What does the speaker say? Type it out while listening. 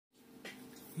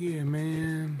Yeah,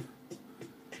 man.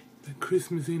 The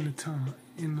Christmas in the time.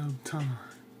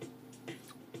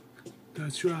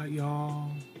 That's right, y'all.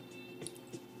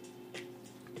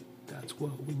 That's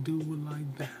what we do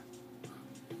like that.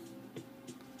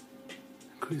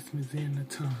 Christmas in the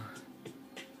time.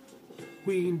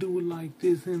 We can do it like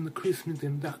this in the Christmas,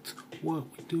 and that's what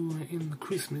we do in the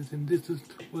Christmas, and this is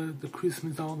what the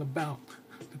Christmas all about.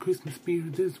 The Christmas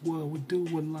spirit is what we do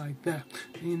it like that.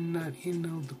 In that end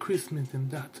of the Christmas, and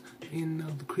that's end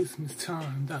of the Christmas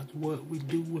time. That's what we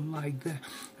do it like that.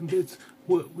 And that's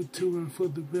what we're doing for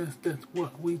the rest. That's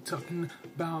what we talking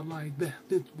about like that.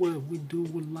 That's what we do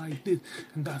it like this.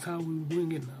 And that's how we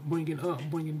bring it up,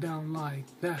 bring it down like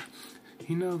that.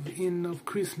 You know, the end of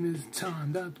Christmas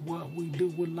time, that's what we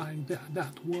do it like that.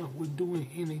 That's what we're doing,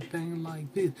 anything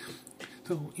like this.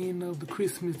 So, end of the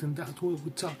Christmas, and that's what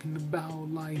we're talking about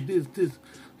like this.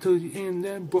 Till you end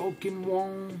that broken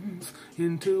wounds,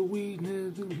 until we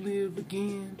never live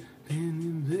again.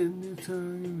 Then the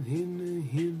sun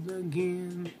hit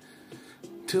again.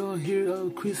 Till here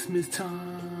of Christmas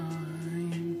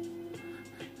time,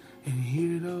 and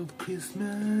here of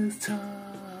Christmas time.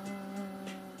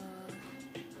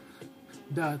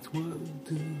 That's what we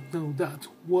do. No, that's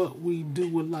what we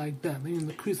do it like that in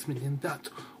the Christmas, and that's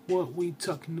what we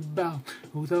talking about.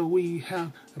 Although we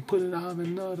have put it out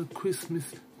another Christmas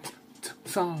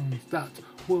songs, that's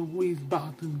what we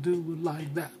about to do it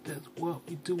like that. That's what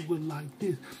we do it like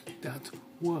this. That's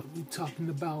what we talking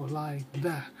about like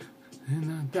that.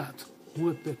 And that's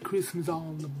what the Christmas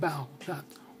all about.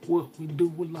 That's what we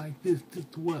do it like this. This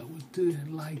is what we do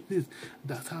it like this.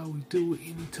 That's how we do it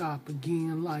any type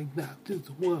again like that. This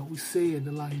is what we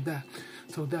said like that.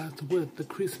 So that's what the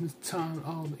Christmas time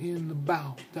all in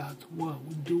about. That's what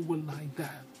we do it like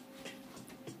that.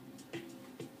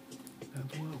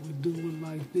 That's what we do it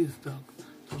like this, though.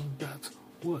 So that's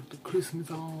what the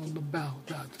Christmas all about.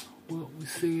 That's what we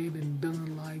said and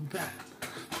done like that.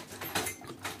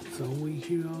 So we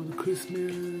hear all the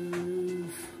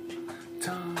Christmas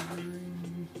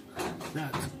time.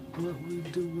 That's what we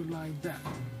do it like that.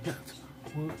 That's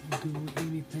what we do with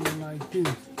anything like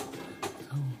this.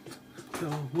 So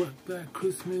what that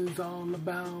Christmas all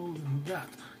about, and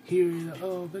that's here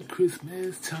of the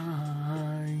Christmas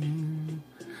time.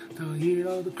 So here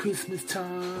of the Christmas time.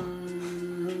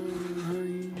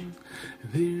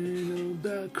 Then of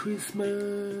the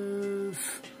Christmas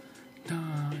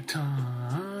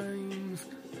times.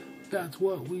 That's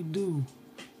what we do.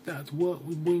 That's what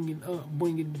we bring it up,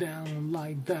 bring it down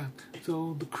like that.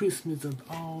 So the Christmas is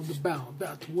all about.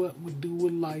 That's what we do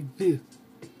it like this.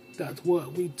 That's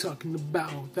what we talking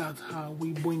about. That's how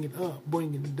we bring it up,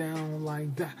 bring it down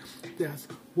like that. That's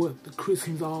what the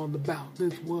Christmas all about.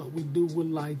 That's what we do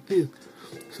it like this.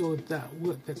 So that's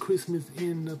what the Christmas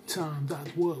end of time.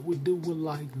 That's what we do it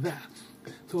like that.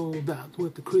 So that's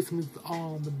what the Christmas is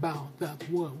all about. That's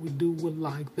what we do it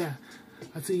like that.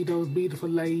 I see those beautiful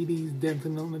ladies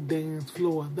dancing on the dance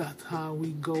floor. That's how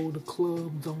we go to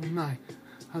clubs all night.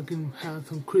 I can have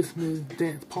some Christmas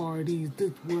dance parties.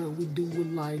 This is what we do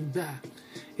it like that.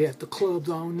 At the clubs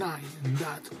all night. And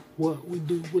that's what we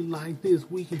do it like this.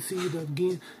 We can see it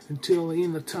again until the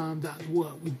end of time. That's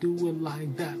what we do it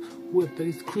like that. What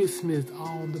this Christmas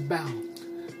all about.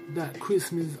 That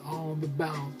Christmas all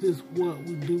about. This is what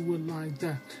we do it like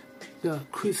that. The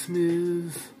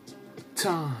Christmas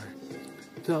time.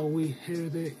 So we hear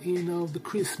the end of the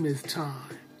Christmas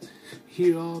time.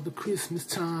 Here all the Christmas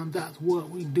time. That's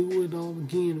what we do it all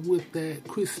again with that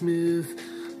Christmas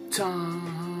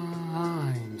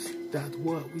times. That's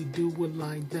what we do it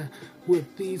like that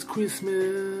with these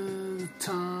Christmas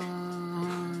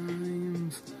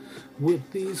times.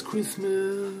 With these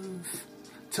Christmas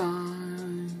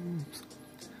times.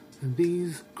 And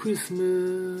these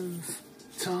Christmas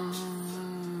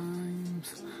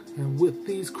times. And with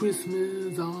these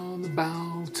Christmas all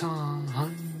about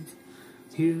times.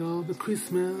 Here all the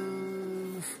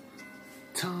Christmas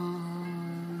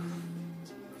time.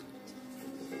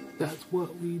 That's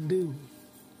what we do.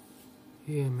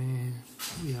 Yeah, man.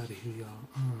 We out of here, y'all.